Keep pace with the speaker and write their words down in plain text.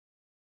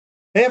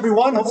Hey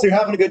everyone, hopefully you're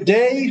having a good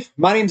day.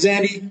 My name's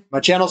Andy. My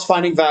channel's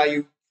Finding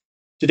Value.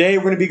 Today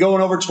we're going to be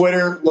going over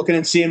Twitter, looking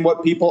and seeing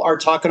what people are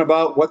talking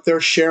about, what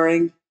they're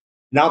sharing.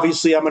 And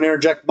obviously I'm going to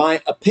interject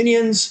my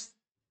opinions,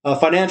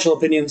 financial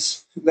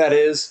opinions, that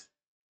is,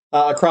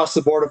 across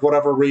the board of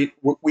whatever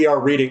we are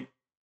reading.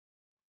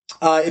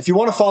 If you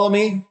want to follow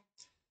me,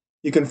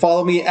 you can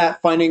follow me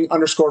at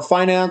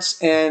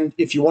finding_finance. And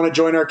if you want to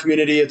join our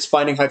community, it's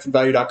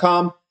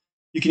finding-value.com.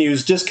 You can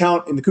use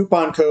discount in the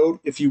coupon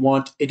code if you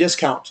want a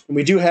discount. And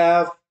we do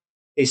have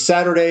a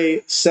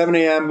Saturday, 7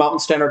 a.m. Mountain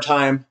Standard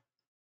Time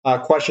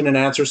question and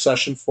answer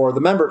session for the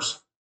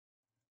members.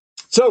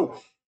 So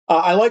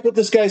I like what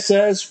this guy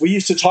says. We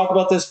used to talk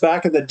about this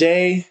back in the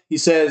day. He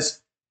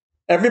says,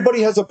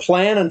 everybody has a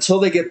plan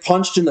until they get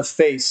punched in the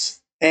face.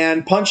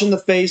 And punch in the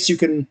face, you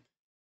can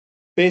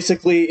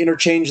basically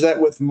interchange that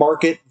with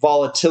market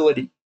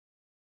volatility.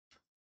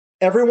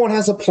 Everyone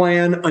has a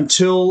plan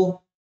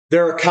until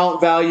their account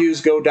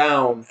values go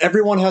down.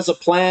 Everyone has a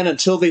plan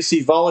until they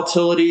see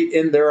volatility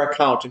in their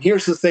account. And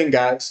here's the thing,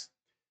 guys.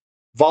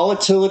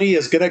 Volatility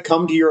is going to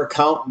come to your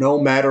account no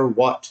matter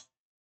what.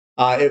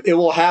 It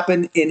will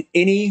happen in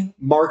any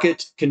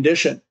market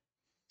condition.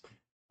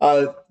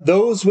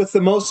 Those with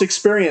the most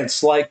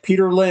experience, like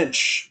Peter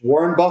Lynch,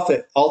 Warren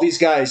Buffett, all these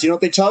guys, you know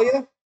what they tell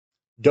you?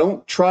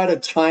 Don't try to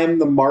time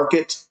the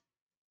market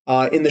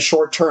in the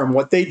short term.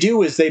 What they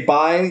do is they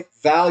buy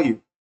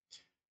value.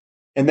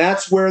 And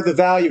that's where the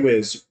value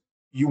is.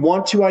 You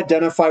want to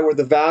identify where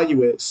the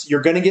value is.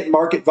 You're going to get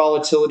market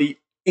volatility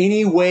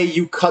any way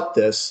you cut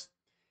this,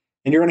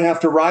 and you're going to have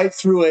to ride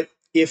through it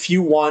if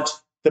you want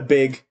the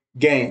big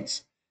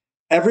gains.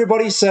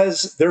 Everybody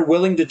says they're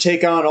willing to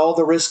take on all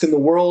the risk in the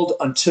world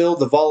until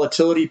the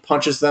volatility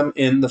punches them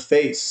in the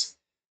face.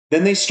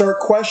 Then they start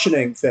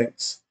questioning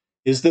things.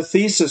 Is the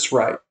thesis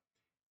right?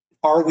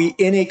 Are we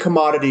in a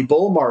commodity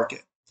bull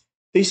market?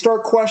 They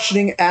start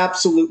questioning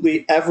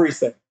absolutely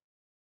everything.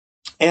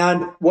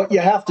 And what you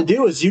have to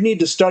do is you need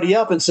to study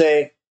up and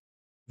say,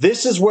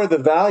 this is where the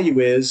value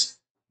is.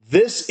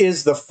 This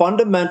is the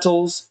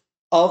fundamentals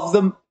of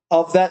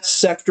that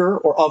sector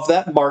or of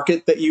that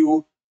market that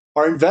you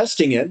are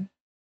investing in.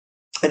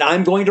 And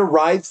I'm going to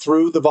ride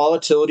through the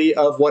volatility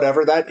of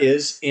whatever that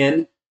is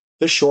in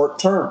the short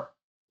term.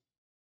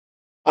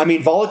 I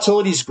mean,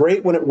 volatility is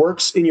great when it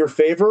works in your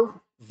favor.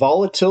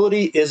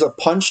 Volatility is a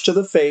punch to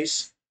the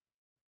face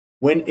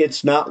when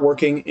it's not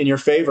working in your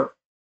favor.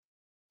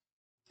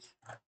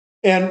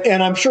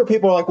 And I'm sure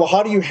people are like, well,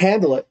 how do you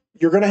handle it?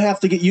 You're going to have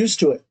to get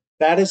used to it.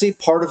 That is a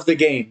part of the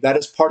game. That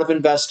is part of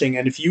investing.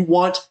 And if you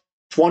want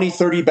 20,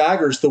 30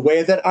 baggers, the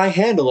way that I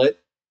handle it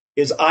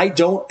is I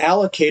don't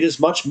allocate as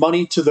much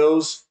money to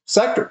those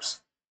sectors.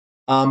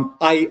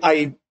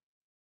 I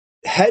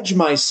hedge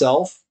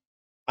myself,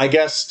 I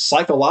guess,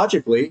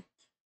 psychologically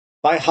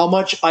by how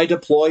much I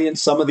deploy in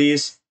some of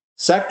these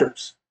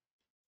sectors.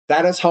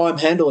 That is how I'm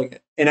handling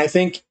it. And I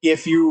think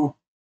if you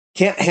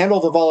can't handle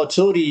the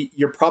volatility,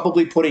 you're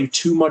probably putting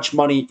too much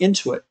money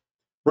into it.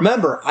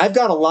 Remember, I've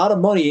got a lot of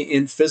money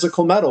in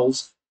physical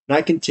metals, and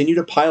I continue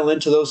to pile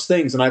into those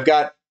things. And I've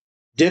got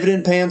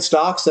dividend-paying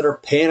stocks that are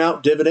paying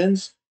out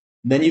dividends.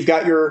 And then you've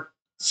got your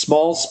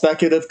small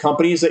speculative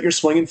companies that you're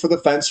swinging for the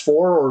fence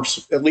for, or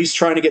at least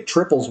trying to get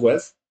triples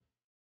with,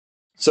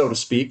 so to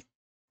speak.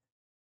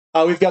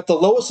 We've got the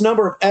lowest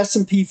number of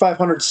S&P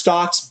 500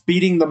 stocks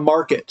beating the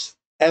market,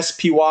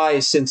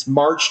 SPY, since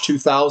March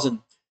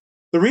 2000.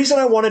 The reason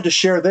I wanted to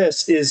share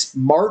this is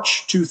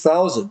March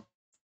 2000.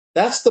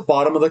 That's the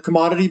bottom of the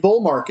commodity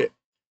bull market.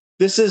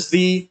 This is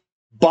the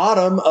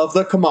bottom of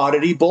the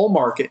commodity bull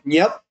market. And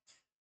yep,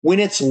 when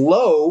it's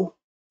low,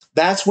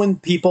 that's when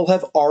people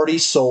have already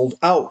sold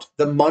out.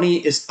 The money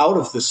is out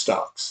of the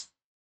stocks.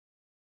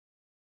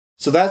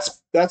 So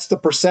that's the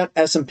percent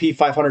S&P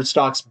 500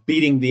 stocks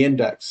beating the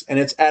index, and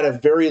it's at a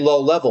very low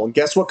level. And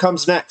guess what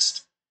comes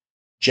next?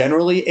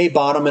 Generally a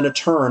bottom and a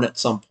turn at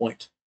some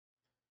point.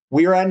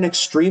 We are at an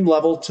extreme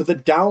level to the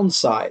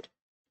downside.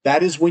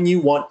 That is when you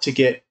want to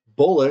get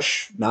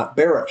bullish, not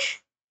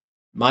bearish.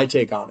 My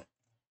take on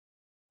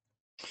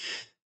it.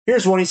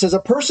 Here's one. He says, a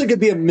person could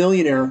be a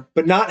millionaire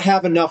but not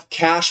have enough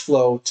cash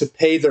flow to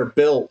pay their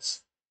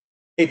bills.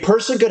 A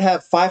person could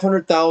have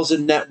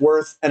 500,000 net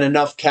worth and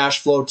enough cash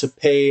flow to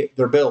pay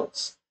their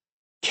bills.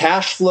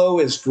 Cash flow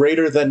is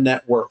greater than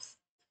net worth.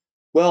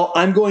 Well,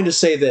 I'm going to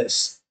say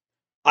this.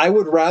 I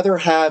would rather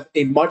have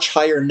a much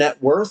higher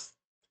net worth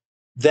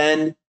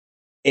than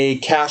a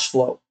cash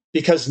flow,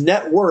 because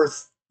net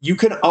worth, you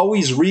can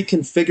always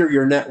reconfigure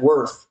your net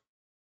worth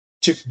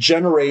to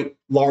generate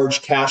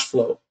large cash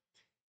flow.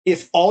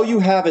 If all you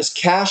have is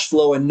cash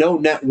flow and no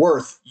net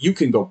worth, you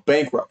can go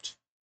bankrupt.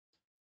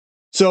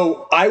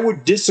 So I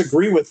would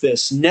disagree with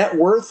this. Net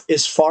worth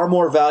is far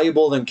more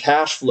valuable than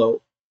cash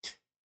flow.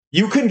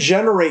 You can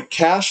generate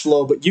cash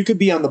flow, but you could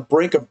be on the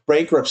brink of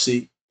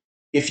bankruptcy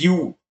if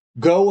you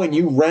go and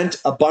you rent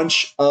a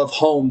bunch of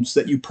homes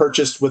that you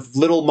purchased with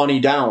little money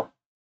down.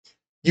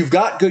 You've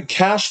got good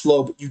cash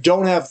flow, but you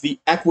don't have the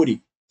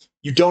equity.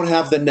 You don't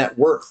have the net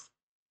worth.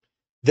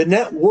 The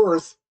net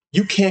worth,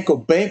 you can't go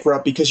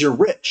bankrupt because you're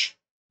rich.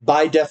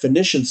 by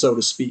definition, so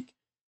to speak.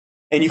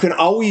 And you can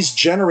always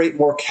generate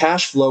more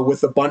cash flow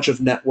with a bunch of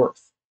net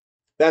worth.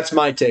 That's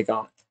my take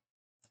on it.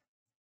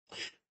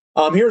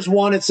 Here's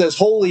one. It says,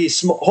 holy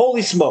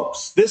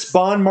smokes, this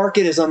bond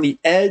market is on the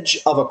edge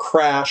of a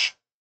crash.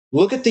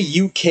 Look at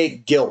the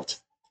UK gilt.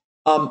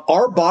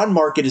 Our bond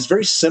market is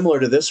very similar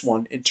to this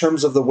one in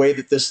terms of the way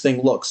that this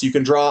thing looks. You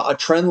can draw a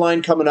trend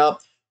line coming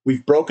up.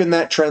 We've broken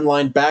that trend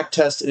line, back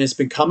test, and it's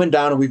been coming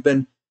down, and we've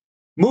been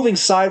moving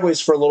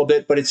sideways for a little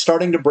bit, but it's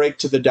starting to break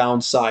to the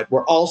downside.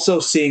 We're also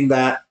seeing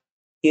that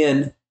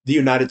in the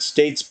United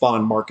States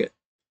bond market.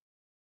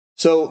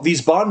 So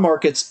these bond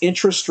markets,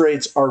 interest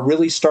rates are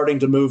really starting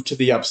to move to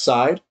the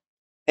upside,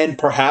 and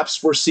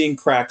perhaps we're seeing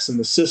cracks in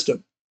the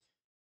system.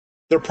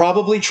 They're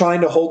probably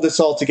trying to hold this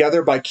all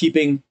together by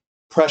keeping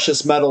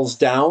precious metals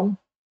down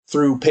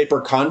through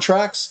paper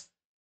contracts.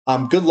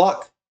 Good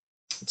luck.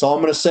 That's all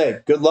I'm going to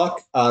say. Good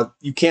luck.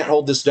 You can't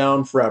hold this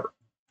down forever.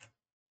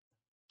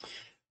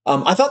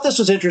 I thought this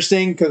was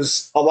interesting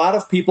because a lot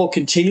of people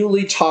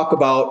continually talk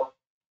about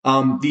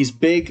these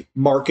big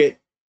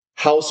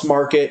house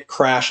market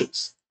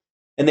crashes.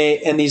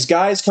 And these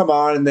guys come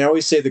on and they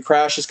always say the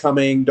crash is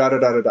coming, da da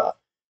da da da.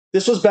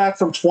 This was back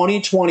from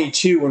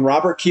 2022 when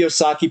Robert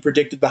Kiyosaki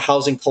predicted the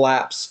housing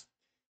collapse.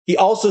 He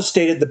also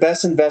stated the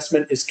best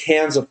investment is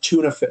cans of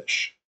tuna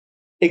fish.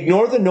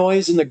 Ignore the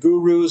noise and the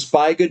gurus,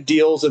 buy good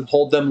deals, and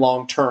hold them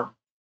long term.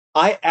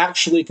 I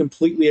actually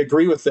completely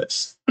agree with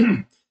this.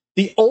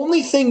 The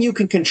only thing you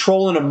can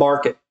control in a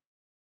market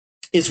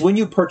is when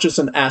you purchase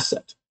an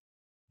asset.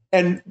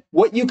 And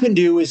what you can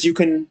do is you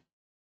can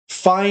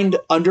find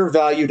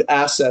undervalued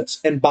assets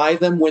and buy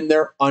them when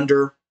they're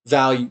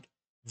undervalued.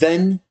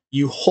 Then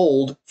you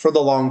hold for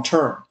the long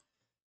term.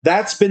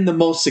 That's been the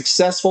most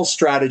successful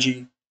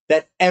strategy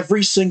that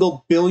every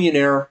single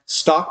billionaire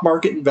stock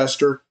market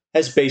investor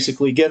has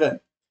basically given.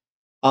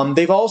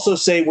 They've also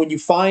say when you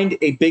find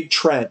a big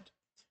trend,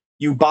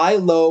 you buy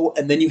low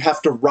and then you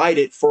have to ride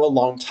it for a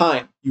long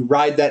time. You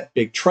ride that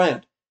big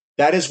trend.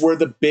 That is where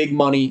the big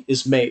money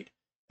is made.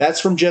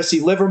 That's from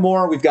Jesse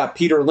Livermore. We've got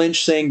Peter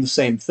Lynch saying the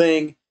same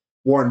thing.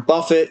 Warren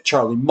Buffett,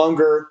 Charlie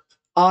Munger,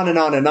 on and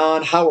on and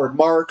on. Howard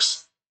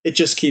Marks. It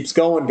just keeps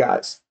going,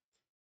 guys.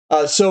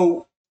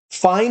 So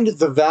find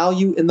the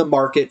value in the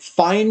market.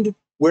 Find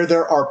where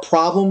there are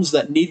problems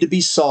that need to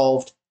be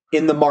solved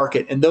in the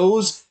market. And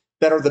those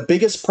that are the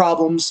biggest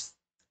problems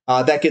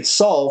that get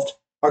solved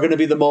are going to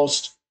be the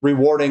most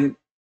rewarding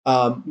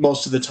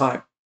most of the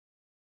time.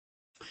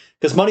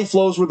 Because money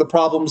flows where the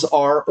problems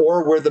are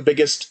or where the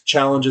biggest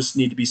challenges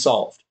need to be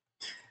solved.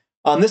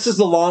 This is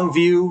the long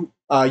view.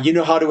 You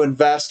know how to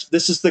invest.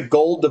 This is the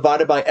gold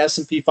divided by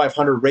S&P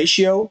 500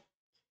 ratio.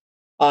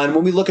 And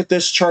when we look at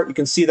this chart, you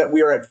can see that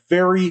we are at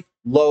very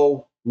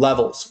low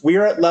levels. We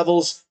are at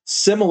levels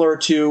similar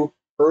to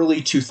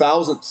early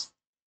 2000s.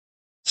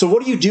 So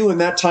what do you do in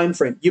that time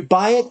frame? You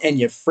buy it and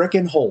you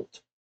frickin'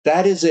 hold.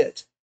 That is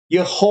it.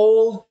 You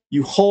hold,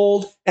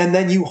 and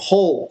then you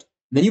hold.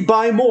 And then you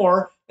buy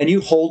more and you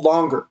hold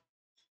longer.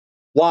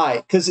 Why?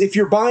 Because if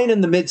you're buying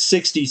in the mid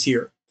 60s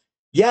here,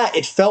 yeah,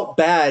 it felt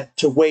bad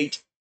to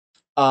wait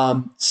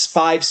 5,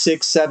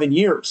 6, 7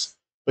 years.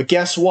 But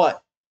guess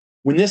what?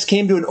 When this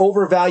came to an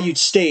overvalued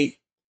state,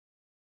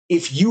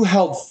 if you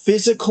held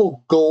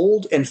physical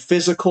gold and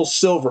physical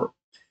silver,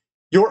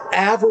 your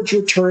average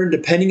return,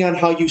 depending on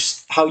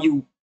how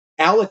you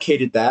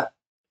allocated that,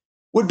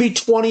 would be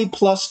 20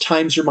 plus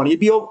times your money.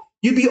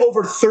 You'd be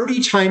over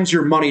 30 times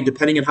your money,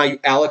 depending on how you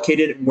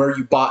allocated it and where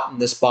you bought in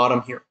this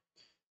bottom here.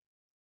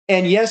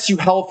 And yes, you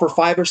held for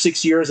 5 or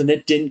 6 years and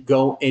it didn't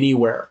go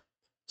anywhere.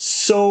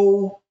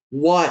 So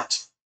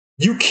what?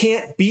 You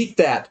can't beat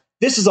that.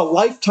 This is a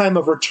lifetime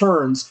of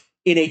returns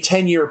in a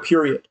 10-year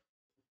period.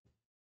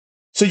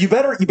 So you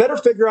better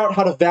figure out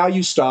how to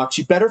value stocks.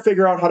 You better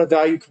figure out how to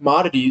value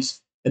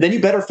commodities. And then you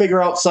better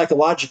figure out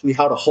psychologically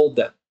how to hold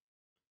them.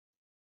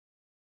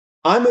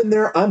 I'm in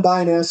there. I'm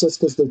buying assets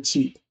because they're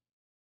cheap.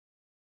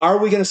 Are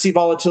we going to see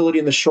volatility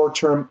in the short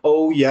term?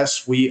 Oh,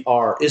 yes, we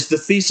are. Is the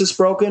thesis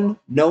broken?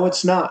 No,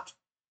 it's not.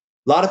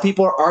 A lot of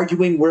people are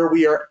arguing where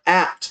we are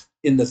at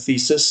in the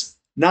thesis,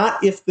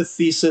 not if the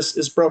thesis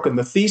is broken.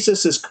 The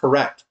thesis is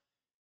correct.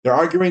 They're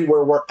arguing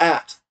where we're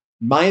at.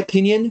 In my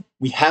opinion,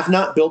 we have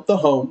not built the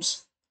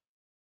homes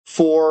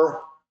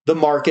for the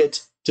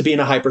market to be in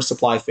a hyper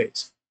supply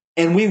phase.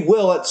 And we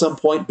will at some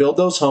point build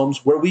those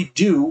homes where we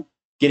do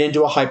get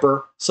into a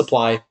hyper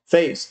supply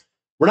phase.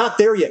 We're not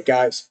there yet,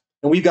 guys.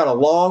 And we've got a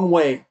long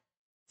way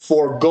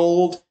for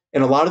gold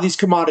and a lot of these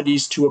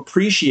commodities to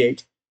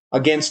appreciate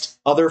against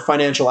other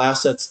financial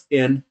assets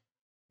in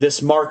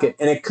this market.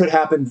 And it could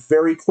happen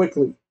very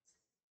quickly.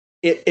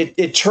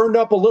 It turned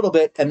up a little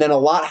bit, and then a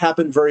lot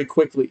happened very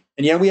quickly.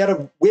 And yeah, we had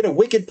a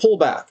wicked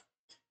pullback.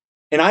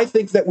 And I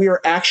think that we are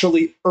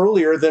actually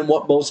earlier than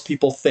what most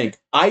people think.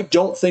 I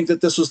don't think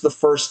that this was the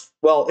first,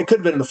 well, it could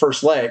have been the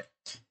first leg.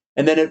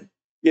 And then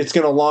it's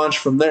going to launch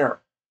from there.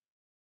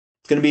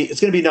 It's going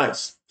to be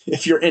nice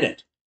if you're in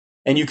it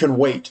and you can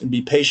wait and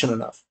be patient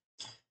enough.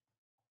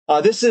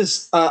 This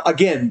is,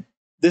 again,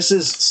 this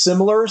is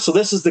similar. So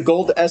this is the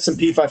gold to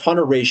S&P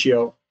 500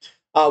 ratio.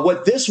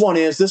 What this one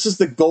is, this is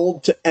the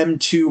gold to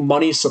M2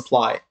 money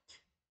supply.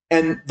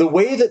 And the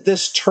way that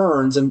this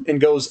turns and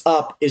goes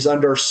up is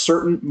under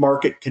certain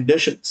market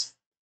conditions.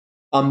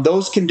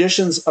 Those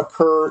conditions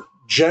occur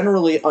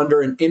generally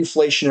under an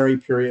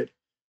inflationary period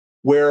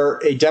where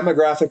a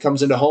demographic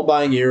comes into home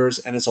buying years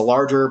and it's a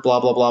larger blah,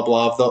 blah, blah,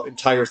 blah of the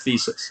entire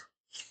thesis.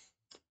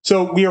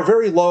 So we are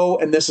very low,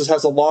 and this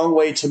has a long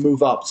way to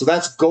move up. So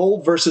that's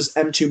gold versus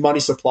M2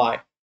 money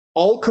supply.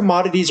 All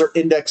commodities are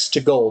indexed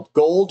to gold.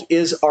 Gold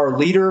is our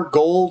leader.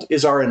 Gold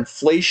is our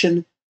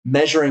inflation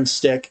measuring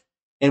stick.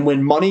 And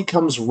when money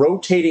comes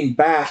rotating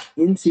back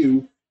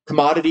into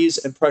commodities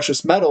and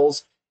precious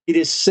metals, it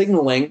is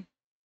signaling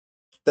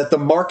that the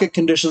market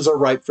conditions are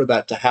ripe for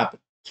that to happen.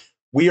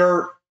 We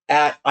are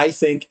at, I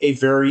think, a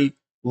very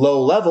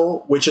low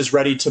level, which is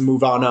ready to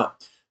move on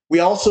up. We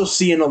also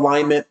see an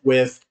alignment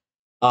with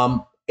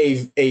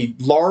a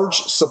large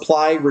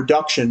supply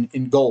reduction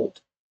in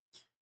gold,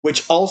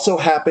 which also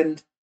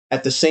happened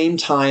at the same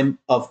time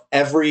of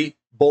every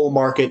bull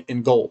market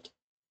in gold.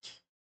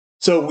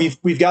 So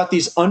we've got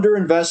these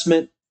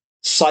underinvestment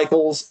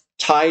cycles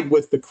tied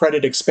with the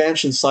credit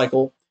expansion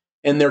cycle,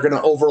 and they're going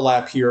to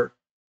overlap here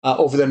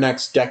over the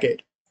next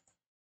decade.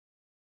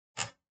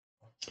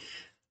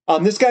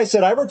 This guy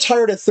said, I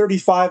retired at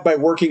 35 by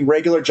working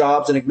regular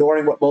jobs and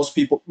ignoring what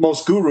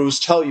most gurus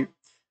tell you.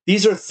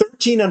 These are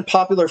 13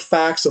 unpopular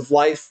facts of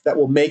life that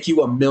will make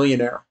you a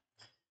millionaire.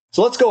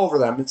 So let's go over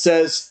them. It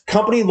says,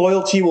 company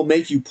loyalty will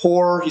make you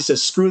poor. He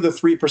says, screw the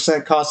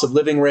 3% cost of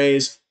living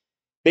raise.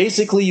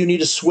 Basically, you need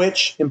to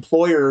switch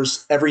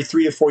employers every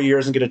 3 to 4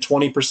 years and get a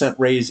 20%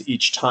 raise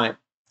each time.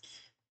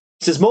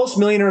 He says, most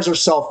millionaires are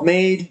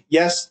self-made.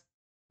 Yes,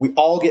 we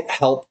all get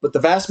help, but the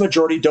vast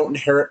majority don't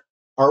inherit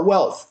our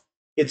wealth.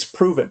 It's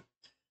proven.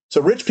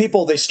 So rich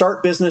people, they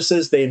start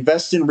businesses, they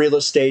invest in real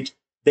estate,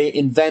 they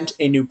invent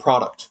a new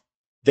product.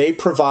 They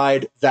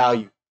provide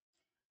value.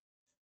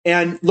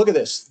 And look at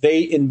this.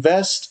 They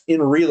invest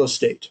in real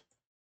estate.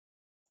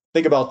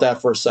 Think about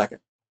that for a second.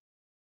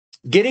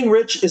 Getting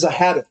rich is a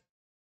habit.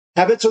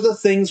 Habits are the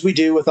things we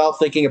do without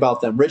thinking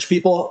about them. Rich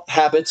people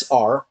habits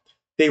are,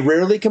 they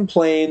rarely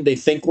complain, they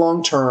think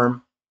long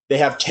term, they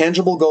have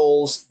tangible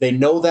goals, they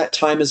know that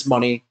time is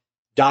money,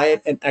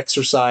 diet and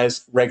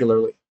exercise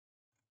regularly.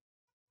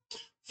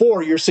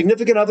 4, your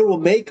significant other will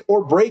make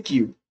or break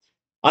you.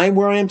 I am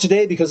where I am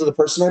today because of the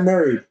person I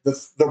married.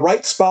 The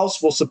right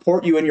spouse will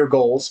support you in your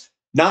goals,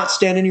 not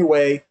stand in your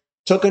way.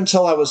 Took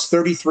until I was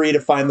 33 to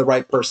find the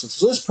right person.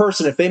 So this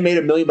person, if they made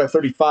 $1 million by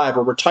 35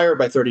 or retired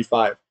by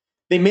 35,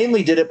 they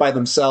mainly did it by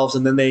themselves,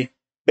 and then they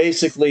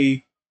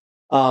basically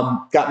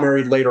got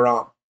married later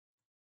on.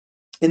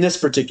 In this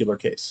particular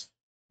case,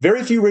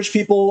 very few rich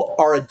people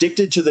are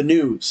addicted to the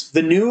news.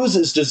 The news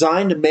is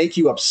designed to make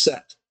you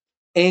upset,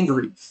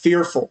 angry,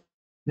 fearful.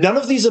 None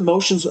of these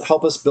emotions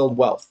help us build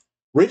wealth.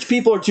 Rich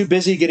people are too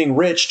busy getting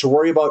rich to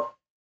worry about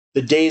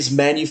the day's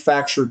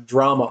manufactured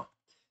drama.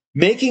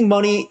 Making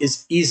money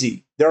is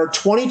easy. There are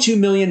 22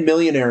 million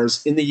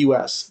millionaires in the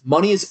US.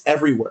 Money is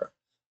everywhere.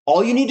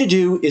 All you need to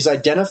do is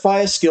identify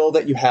a skill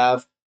that you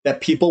have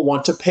that people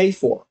want to pay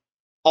for.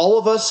 All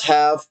of us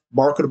have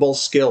marketable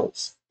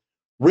skills.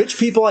 Rich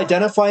people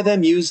identify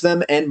them, use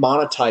them, and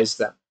monetize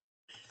them.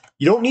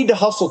 You don't need to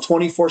hustle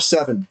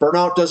 24/7.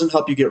 Burnout doesn't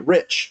help you get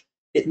rich.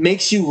 It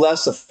makes you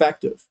less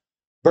effective.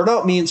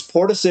 Burnout means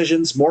poor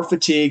decisions, more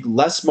fatigue,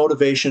 less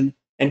motivation,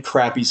 and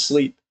crappy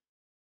sleep.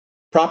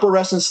 Proper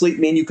rest and sleep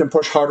mean you can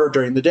push harder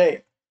during the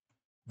day.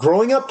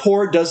 Growing up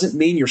poor doesn't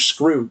mean you're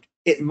screwed.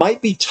 It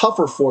might be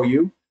tougher for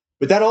you,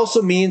 but that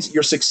also means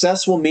your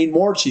success will mean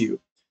more to you.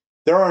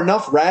 There are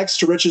enough rags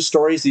to riches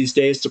stories these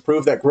days to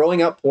prove that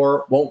growing up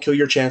poor won't kill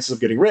your chances of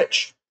getting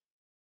rich.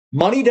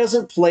 Money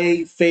doesn't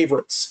play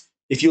favorites.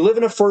 If you live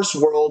in a first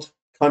world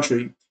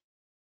country,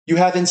 you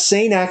have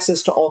insane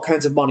access to all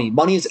kinds of money.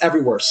 Money is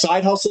everywhere.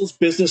 Side hustles,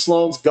 business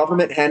loans,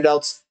 government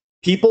handouts.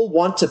 People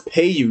want to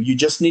pay you. You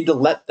just need to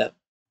let them.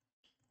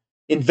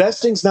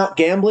 Investing's not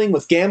gambling.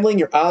 With gambling,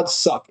 your odds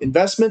suck.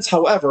 Investments,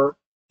 however,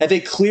 have a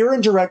clear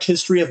and direct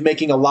history of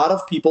making a lot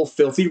of people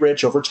filthy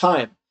rich over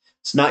time.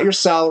 It's not your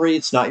salary.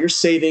 It's not your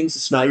savings.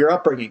 It's not your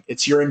upbringing.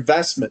 It's your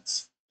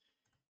investments.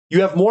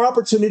 You have more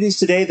opportunities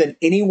today than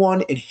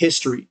anyone in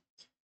history.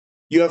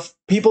 You have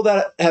people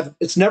that have,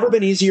 it's never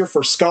been easier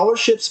for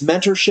scholarships,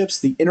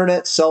 mentorships, the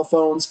internet, cell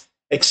phones.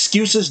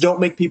 Excuses don't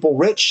make people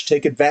rich.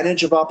 Take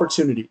advantage of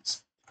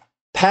opportunities.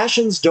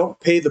 Passions don't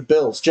pay the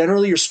bills.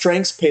 Generally, your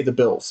strengths pay the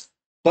bills,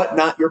 but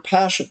not your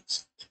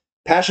passions.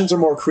 Passions are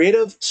more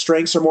creative.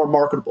 Strengths are more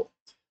marketable.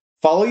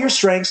 Follow your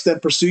strengths, then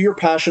pursue your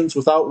passions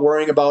without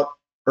worrying about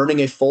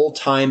earning a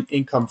full-time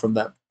income from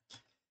them.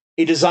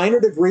 A designer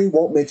degree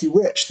won't make you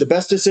rich. The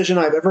best decision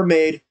I've ever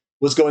made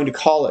was going to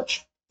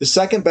college. The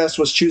second best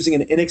was choosing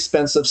an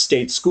inexpensive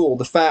state school.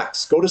 The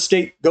facts: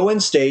 go in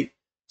state,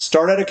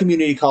 start at a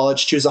community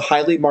college, choose a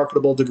highly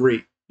marketable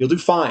degree. You'll do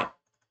fine.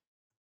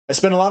 I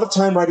spent a lot of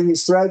time writing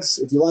these threads.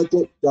 If you liked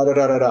it,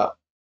 da-da-da-da-da.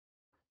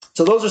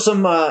 So those are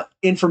some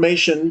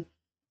information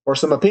or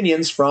some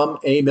opinions from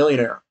a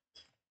millionaire.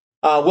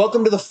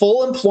 Welcome to the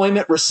full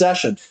employment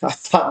recession. I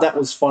thought that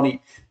was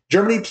funny.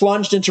 Germany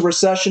plunged into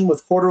recession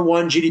with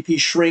Q1 GDP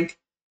shrink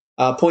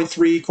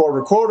 0.3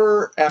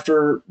 quarter-to-quarter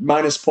after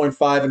minus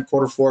 0.5 in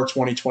Q4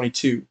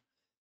 2022.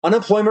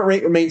 Unemployment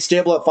rate remains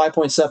stable at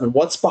 5.7.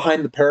 What's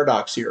behind the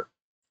paradox here?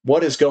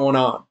 What is going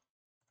on?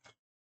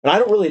 And I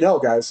don't really know,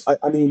 guys.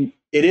 I mean,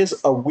 it is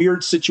a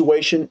weird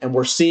situation, and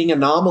we're seeing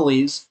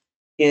anomalies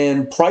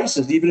in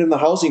prices, even in the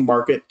housing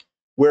market,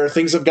 where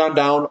things have gone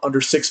down under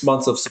 6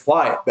 months of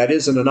supply. That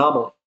is an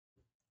anomaly.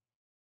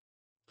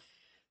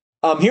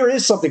 Here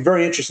is something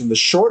very interesting. The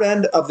short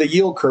end of the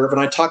yield curve, and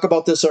I talk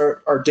about this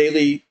our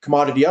daily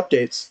commodity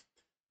updates,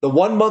 the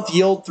 1 month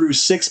yield through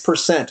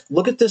 6%.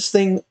 Look at this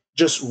thing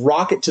just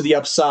rocket to the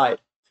upside.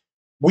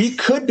 We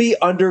could be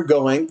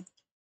undergoing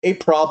a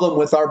problem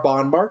with our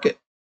bond market.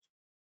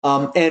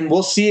 And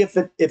we'll see if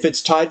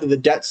it's tied to the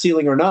debt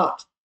ceiling or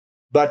not.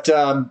 But,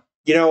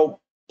 you know,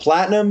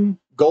 platinum,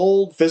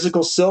 gold,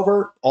 physical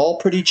silver, all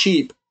pretty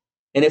cheap.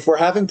 And if we're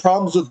having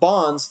problems with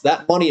bonds,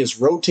 that money is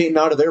rotating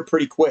out of there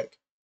pretty quick.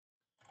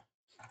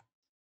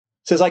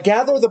 It says, I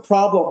gather the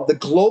problem the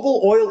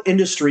global oil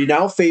industry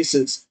now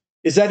faces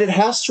is that it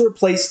has to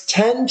replace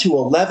 10 to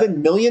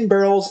 11 million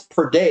barrels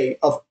per day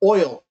of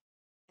oil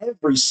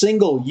every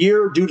single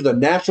year due to the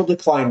natural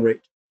decline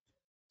rate.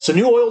 So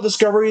new oil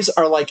discoveries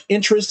are like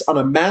interest on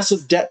a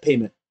massive debt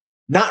payment,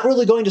 not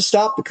really going to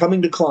stop the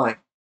coming decline.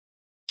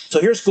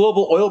 So here's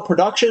global oil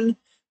production.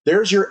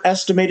 There's your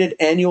estimated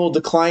annual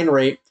decline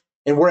rate,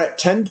 and we're at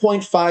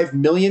 10.5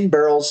 million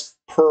barrels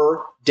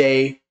per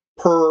day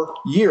per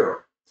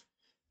year.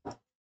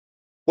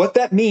 What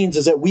that means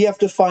is that we have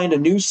to find a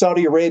new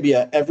Saudi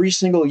Arabia every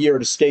single year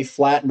to stay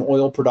flat in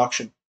oil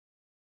production.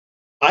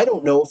 I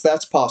don't know if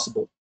that's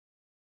possible.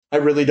 I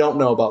really don't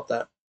know about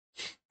that.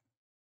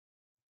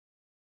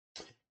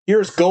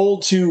 Here's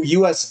gold to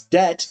U.S.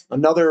 debt,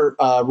 another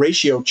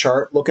ratio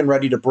chart looking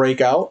ready to break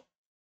out.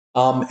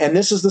 And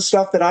this is the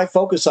stuff that I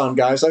focus on,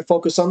 guys. I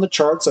focus on the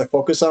charts. I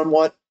focus on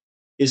what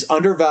is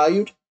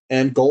undervalued,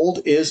 and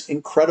gold is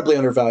incredibly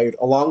undervalued,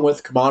 along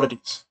with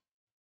commodities.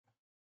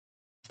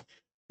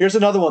 Here's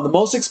another one. The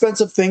most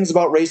expensive things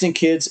about raising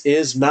kids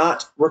is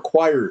not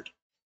required.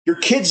 Your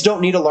kids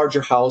don't need a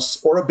larger house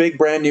or a big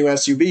brand new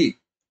SUV.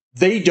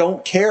 They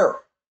don't care.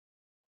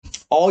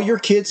 All your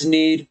kids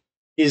need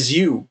is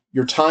you,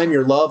 your time,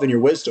 your love, and your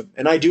wisdom.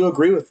 And I do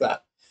agree with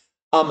that.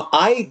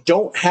 I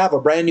don't have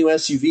a brand new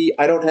SUV.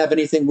 I don't have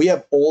anything. We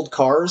have old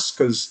cars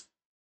because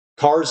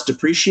cars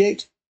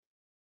depreciate.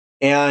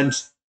 And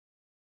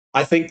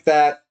I think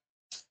that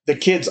the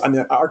kids, I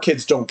mean, our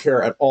kids don't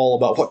care at all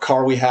about what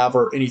car we have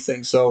or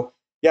anything. So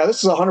yeah,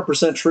 this is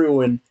 100% true.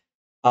 And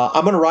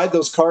I'm going to ride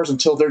those cars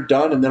until they're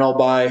done. And then I'll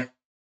buy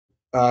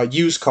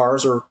used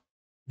cars or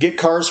get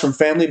cars from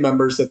family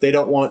members that they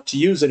don't want to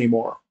use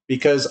anymore,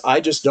 because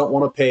I just don't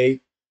want to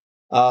pay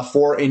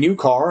for a new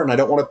car, and I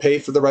don't want to pay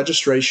for the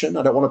registration.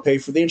 I don't want to pay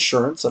for the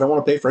insurance. I don't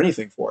want to pay for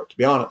anything for it, to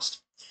be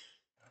honest.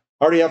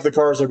 I already have the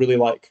cars I really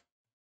like.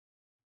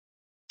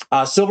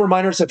 Silver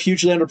miners have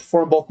hugely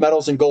underperformed both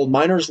metals and gold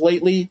miners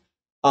lately.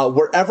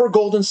 Wherever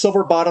gold and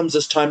silver bottoms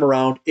this time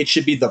around, it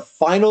should be the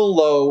final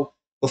low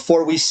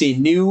before we see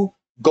new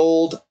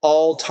gold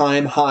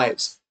all-time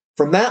highs.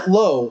 From that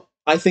low,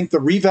 I think the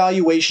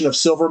revaluation of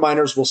silver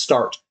miners will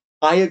start.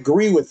 I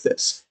agree with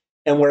this.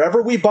 And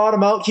wherever we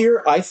bottom out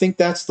here, I think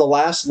that's the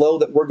last low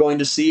that we're going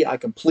to see. I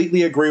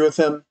completely agree with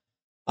him.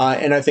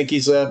 And I think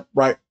he's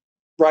right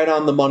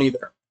on the money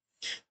there.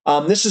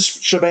 This is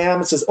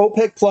Shabam. It says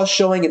OPEC Plus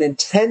showing an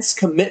intense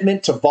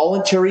commitment to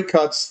voluntary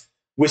cuts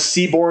with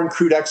seaborne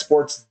crude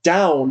exports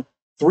down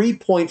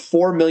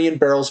 3.4 million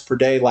barrels per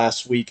day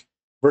last week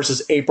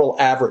versus April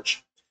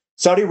average.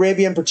 Saudi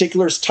Arabia in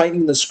particular is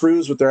tightening the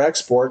screws with their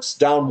exports,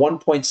 down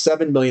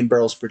 1.7 million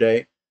barrels per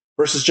day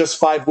versus just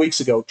 5 weeks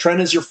ago.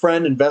 Trend is your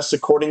friend. Invest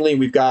accordingly.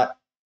 We've got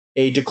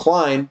a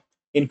decline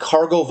in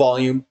cargo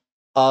volume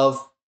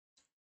of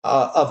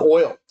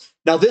oil.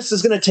 Now, this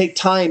is going to take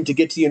time to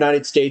get to the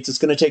United States. It's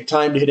going to take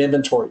time to hit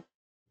inventory.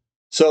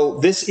 So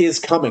this is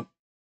coming.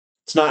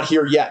 It's not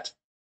here yet.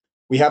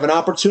 We have an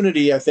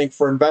opportunity, I think,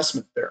 for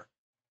investment there.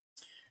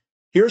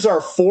 Here's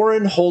our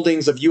foreign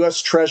holdings of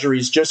U.S.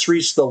 Treasuries just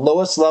reached the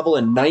lowest level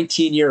in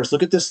 19 years.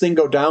 Look at this thing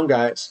go down,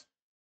 guys.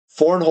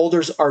 Foreign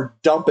holders are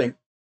dumping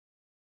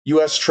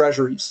U.S.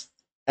 Treasuries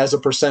as a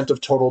percent of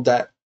total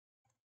debt.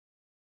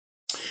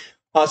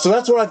 So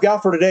that's what I've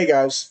got for today,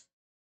 guys.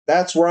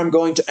 That's where I'm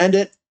going to end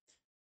it.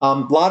 A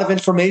lot of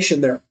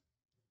information there.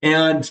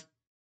 And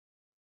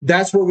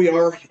that's where we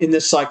are in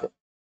this cycle.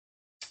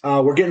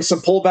 We're getting some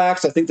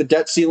pullbacks. I think the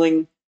debt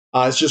ceiling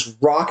is just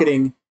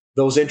rocketing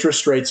those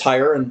interest rates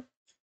higher, and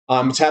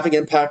it's having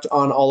impact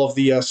on all of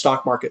the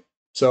stock market.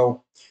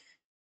 So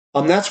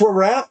that's where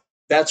we're at.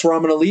 That's where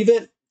I'm going to leave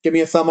it. Give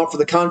me a thumb up for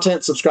the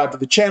content. Subscribe to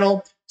the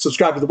channel.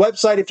 Subscribe to the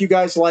website if you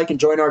guys like, and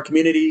join our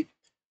community.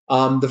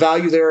 The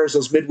value there is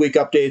those midweek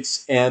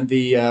updates and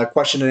the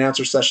question and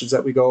answer sessions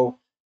that we go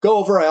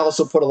over. I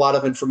also put a lot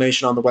of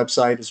information on the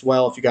website as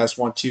well if you guys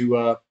want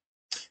to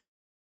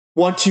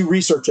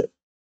research it.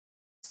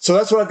 So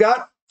that's what I've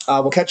got.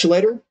 We'll catch you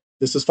later.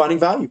 This is Finding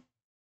Value.